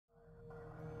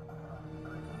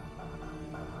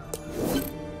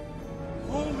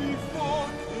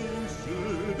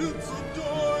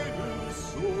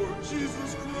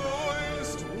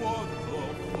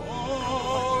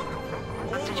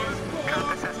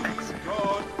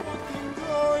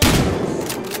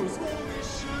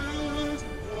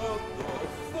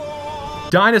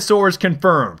Dinosaurs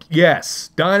confirmed. Yes,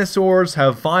 dinosaurs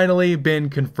have finally been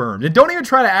confirmed. And don't even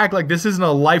try to act like this isn't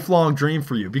a lifelong dream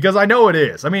for you, because I know it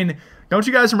is. I mean, don't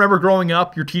you guys remember growing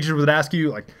up, your teachers would ask you,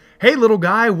 like, hey, little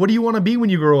guy, what do you want to be when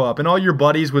you grow up? And all your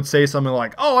buddies would say something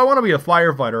like, oh, I want to be a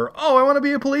firefighter. Oh, I want to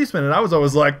be a policeman. And I was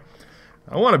always like,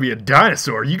 I want to be a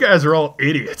dinosaur. You guys are all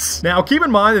idiots. Now, keep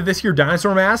in mind that this here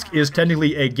dinosaur mask is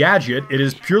technically a gadget. It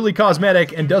is purely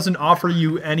cosmetic and doesn't offer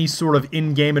you any sort of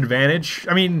in-game advantage.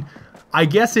 I mean, I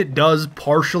guess it does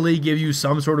partially give you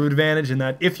some sort of advantage in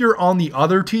that if you're on the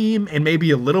other team, it may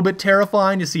be a little bit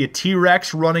terrifying to see a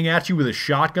T-Rex running at you with a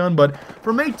shotgun, but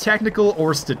from a technical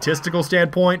or statistical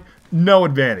standpoint, no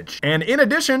advantage. And in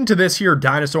addition to this here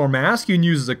dinosaur mask you can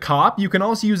use as a cop, you can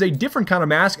also use a different kind of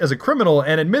mask as a criminal,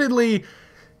 and admittedly,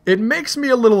 it makes me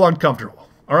a little uncomfortable.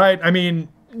 Alright, I mean,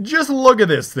 just look at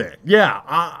this thing. Yeah,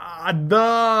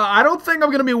 I don't think I'm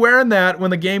going to be wearing that when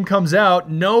the game comes out.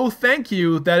 No thank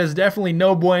you. That is definitely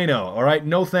no bueno. Alright,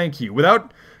 no thank you.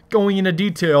 Without going into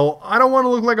detail, I don't want to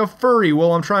look like a furry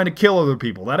while I'm trying to kill other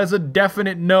people. That is a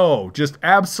definite no. Just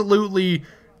absolutely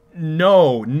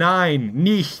no. Nein.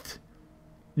 Nicht.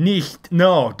 Nicht.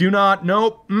 No. Do not.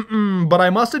 Nope. But I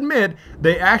must admit,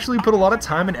 they actually put a lot of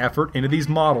time and effort into these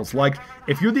models. Like,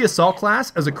 if you're the assault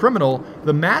class as a criminal,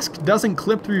 the mask doesn't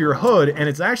clip through your hood, and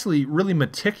it's actually really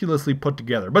meticulously put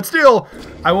together. But still,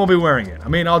 I won't be wearing it. I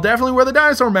mean, I'll definitely wear the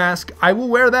dinosaur mask. I will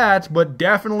wear that, but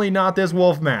definitely not this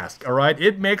wolf mask, alright?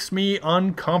 It makes me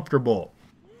uncomfortable.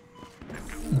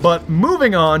 But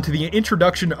moving on to the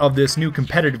introduction of this new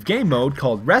competitive game mode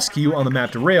called Rescue on the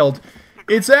map Derailed,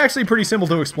 it's actually pretty simple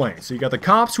to explain. So you got the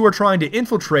cops who are trying to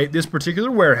infiltrate this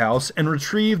particular warehouse and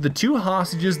retrieve the 2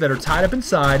 hostages that are tied up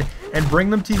inside and bring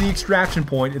them to the extraction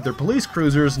point at their police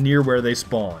cruisers near where they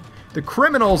spawn. The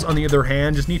criminals, on the other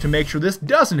hand, just need to make sure this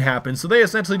doesn't happen, so they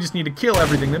essentially just need to kill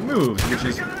everything that moves, which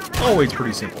is always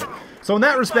pretty simple. So in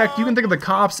that respect, you can think of the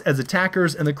cops as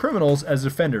attackers and the criminals as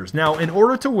defenders. Now, in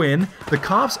order to win, the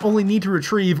cops only need to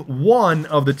retrieve one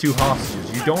of the 2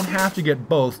 hostages. You don't have to get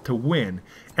both to win.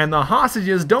 And the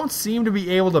hostages don't seem to be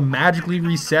able to magically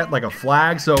reset like a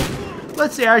flag, so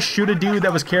let's say I shoot a dude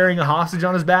that was carrying a hostage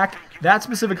on his back. That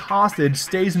specific hostage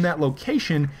stays in that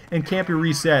location and can't be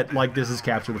reset like this is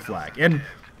capture the flag. And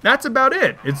that's about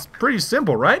it. It's pretty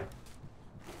simple, right?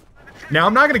 Now,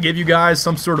 I'm not going to give you guys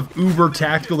some sort of uber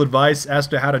tactical advice as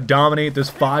to how to dominate this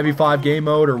 5v5 game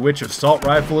mode or which assault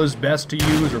rifle is best to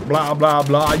use or blah blah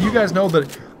blah. You guys know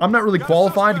that I'm not really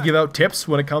qualified to give out tips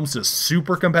when it comes to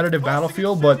super competitive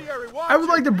Battlefield, but I would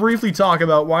like to briefly talk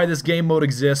about why this game mode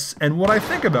exists and what I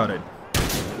think about it.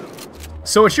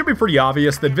 So it should be pretty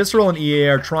obvious that Visceral and EA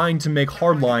are trying to make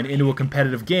Hardline into a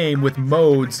competitive game with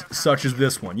modes such as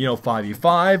this one. You know,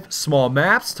 5v5, small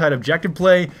maps, tight objective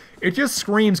play. It just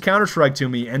screams Counter-Strike to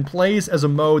me and plays as a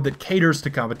mode that caters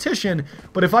to competition,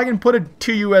 but if I can put it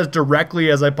to you as directly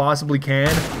as I possibly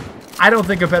can, I don't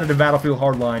think competitive Battlefield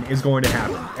Hardline is going to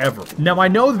happen, ever. Now, I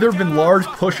know that there have been large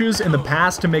pushes in the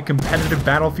past to make competitive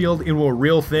Battlefield into a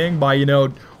real thing by, you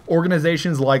know,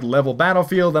 organizations like Level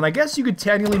Battlefield, and I guess you could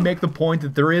technically make the point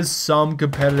that there is some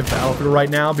competitive Battlefield right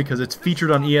now because it's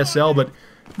featured on ESL, but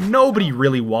nobody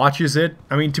really watches it.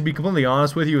 I mean, to be completely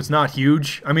honest with you, it's not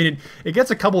huge. I mean, it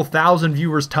gets a couple thousand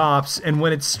viewers tops, and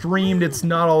when it's streamed, it's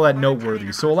not all that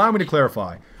noteworthy. So allow me to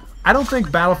clarify. I don't think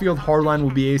Battlefield Hardline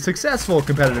will be a successful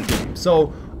competitive game.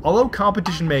 So, although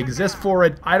competition may exist for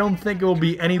it, I don't think it will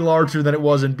be any larger than it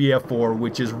was in BF4,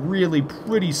 which is really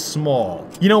pretty small.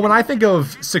 You know, when I think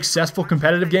of successful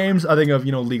competitive games, I think of,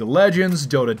 you know, League of Legends,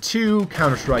 Dota 2,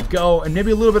 Counter-Strike Go, and maybe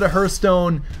a little bit of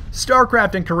Hearthstone,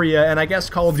 StarCraft in Korea, and I guess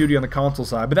Call of Duty on the console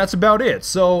side, but that's about it.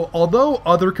 So, although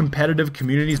other competitive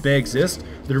communities may exist,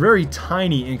 they're very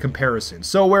tiny in comparison.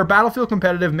 So, where Battlefield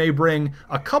Competitive may bring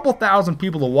a couple thousand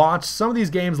people to watch, some of these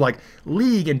games like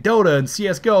League and Dota and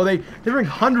CSGO, they bring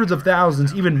hundreds of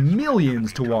thousands, even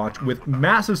millions to watch with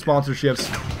massive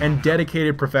sponsorships and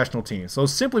dedicated professional teams. So,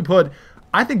 simply put,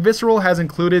 I think Visceral has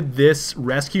included this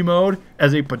rescue mode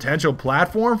as a potential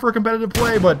platform for competitive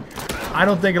play, but I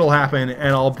don't think it'll happen, and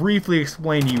I'll briefly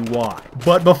explain to you why.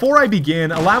 But before I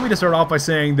begin, allow me to start off by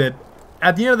saying that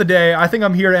at the end of the day, I think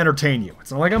I'm here to entertain you.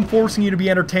 It's not like I'm forcing you to be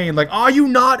entertained, like, are you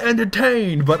not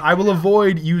entertained? But I will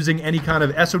avoid using any kind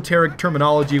of esoteric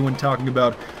terminology when talking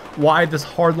about why this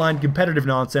hardline competitive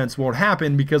nonsense won't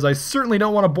happen, because I certainly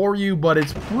don't want to bore you, but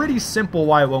it's pretty simple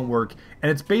why it won't work, and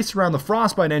it's based around the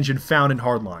Frostbite engine found in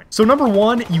Hardline. So number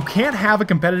one, you can't have a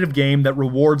competitive game that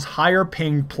rewards higher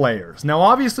pinged players. Now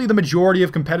obviously the majority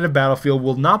of competitive Battlefield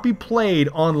will not be played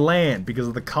on LAN because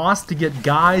of the cost to get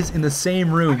guys in the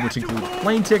same room, which includes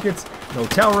plane tickets,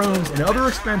 hotel rooms, and other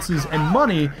expenses and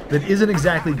money that isn't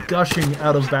exactly gushing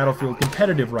out of Battlefield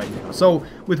competitive right now. So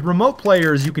with remote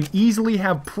players, you can easily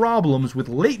have problems with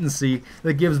latency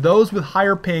that gives those with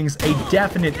higher pings a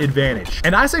definite advantage.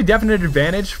 And I say definite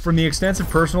advantage from the extensive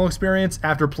personal experience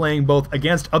after playing both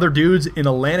against other dudes in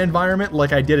a LAN environment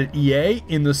like I did at EA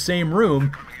in the same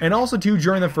room, and also too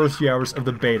during the first few hours of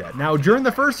the beta. Now during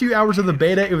the first few hours of the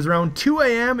beta, it was around 2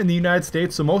 a.m. in the United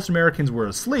States, so most Americans were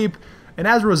asleep. And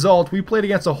as a result, we played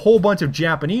against a whole bunch of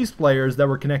Japanese players that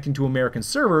were connecting to American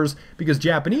servers because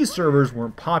Japanese servers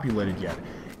weren't populated yet.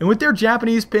 And with their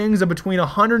Japanese pings of between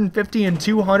 150 and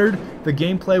 200, the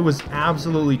gameplay was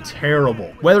absolutely terrible.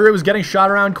 Whether it was getting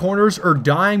shot around corners or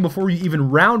dying before you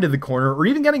even rounded the corner, or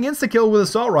even getting insta-kill with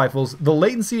assault rifles, the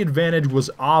latency advantage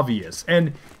was obvious.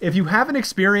 And if you haven't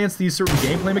experienced these certain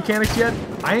gameplay mechanics yet,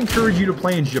 I encourage you to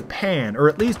play in Japan, or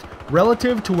at least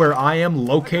relative to where I am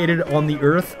located on the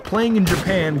Earth. Playing in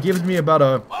Japan gives me about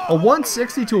a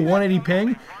 160 to a 180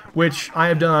 ping, which I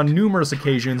have done on numerous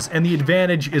occasions, and the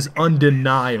advantage is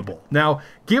undeniable. Now,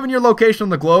 given your location on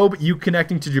the globe, you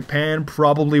connecting to Japan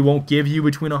probably won't give you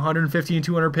between 150 and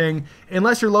 200 ping,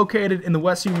 unless you're located in the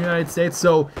Western United States.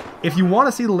 So, if you want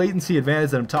to see the latency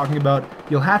advantage that I'm talking about,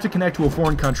 you'll have to connect to a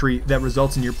foreign country that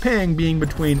results in your ping being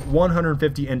between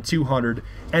 150 and 200,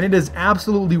 and it is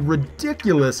absolutely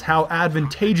ridiculous how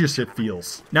advantageous it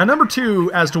feels. Now, number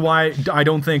two, as to why I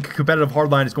don't think competitive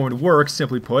hardline is going to work,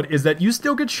 simply put, is that you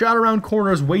still get shot around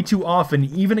corners way too often,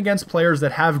 even against players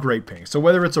that have great ping. So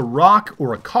whether it's a rock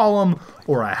or a column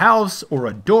or a house or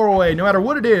a doorway, no matter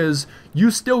what it is,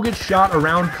 you still get shot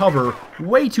around cover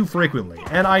way too frequently.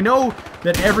 And I know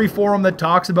that every forum that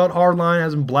talks about hardline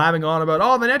has been blabbing on about,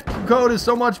 oh, the netcode is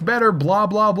so much better, blah,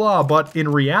 blah, blah. But in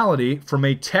reality, from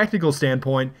a technical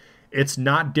standpoint, it's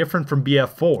not different from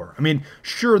BF4. I mean,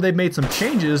 sure, they've made some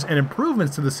changes and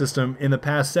improvements to the system in the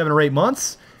past 7 or 8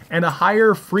 months, and a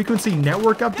higher frequency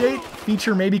network update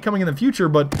feature may be coming in the future,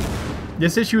 but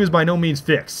this issue is by no means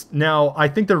fixed. Now, I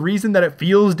think the reason that it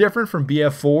feels different from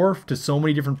BF4 to so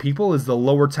many different people is the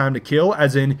lower time to kill,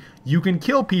 as in, you can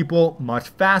kill people much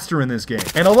faster in this game.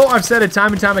 And although I've said it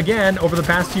time and time again over the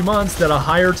past few months that a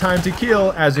higher time to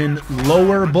kill, as in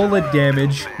lower bullet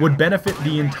damage, would benefit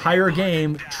the entire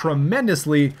game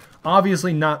tremendously,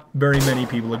 obviously not very many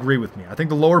people agree with me. I think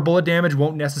the lower bullet damage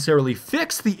won't necessarily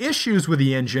fix the issues with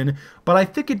the engine, but I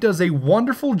think it does a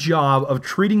wonderful job of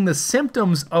treating the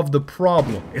symptoms of the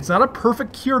problem. It's not a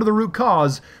perfect cure to the root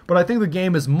cause, but I think the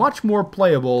game is much more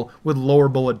playable with lower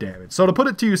bullet damage. So to put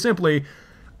it to you simply,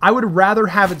 I would rather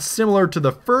have it similar to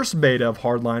the first beta of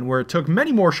Hardline, where it took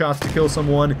many more shots to kill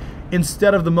someone,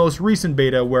 instead of the most recent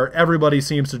beta where everybody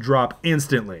seems to drop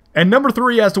instantly. And number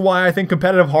three, as to why I think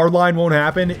competitive Hardline won't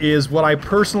happen, is what I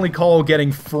personally call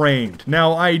getting framed.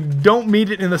 Now, I don't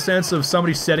mean it in the sense of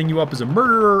somebody setting you up as a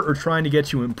murderer or trying to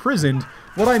get you imprisoned.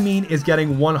 What I mean is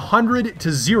getting 100 to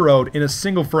 0'd in a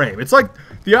single frame. It's like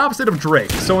the opposite of Drake.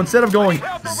 So instead of going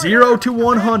 0 to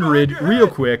 100 real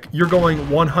quick, you're going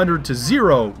 100 to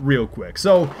 0 real quick.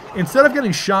 So instead of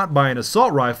getting shot by an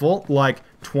assault rifle, like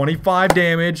 25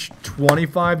 damage,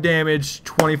 25 damage,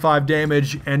 25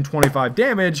 damage, and 25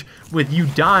 damage, with you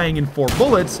dying in 4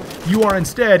 bullets, you are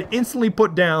instead instantly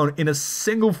put down in a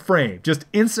single frame, just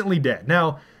instantly dead.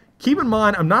 Now, keep in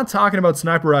mind, I'm not talking about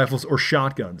sniper rifles or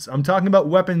shotguns. I'm talking about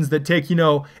weapons that take,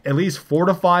 at least 4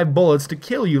 to 5 bullets to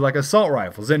kill you, like assault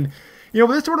rifles. And, with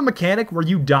this sort of mechanic where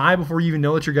you die before you even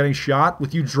know that you're getting shot,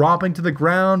 with you dropping to the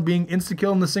ground, being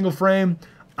insta-killed in the single frame,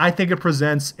 I think it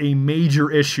presents a major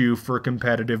issue for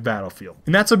competitive Battlefield.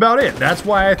 And that's about it. That's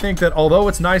why I think that although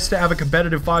it's nice to have a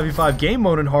competitive 5v5 game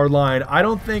mode in Hardline, I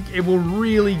don't think it will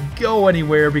really go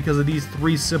anywhere because of these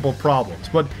 3 simple problems.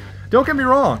 But don't get me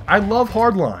wrong, I love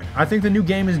Hardline. I think the new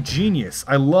game is genius.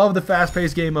 I love the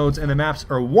fast-paced game modes and the maps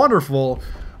are wonderful,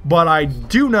 but I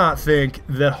do not think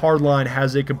that Hardline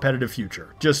has a competitive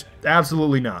future. Just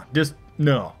absolutely not. Just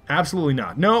no. Absolutely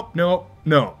not. Nope, nope,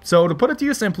 no. So to put it to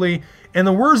you simply, in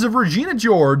the words of Regina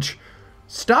George,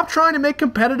 stop trying to make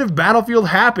competitive Battlefield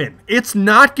happen. It's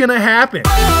not gonna happen.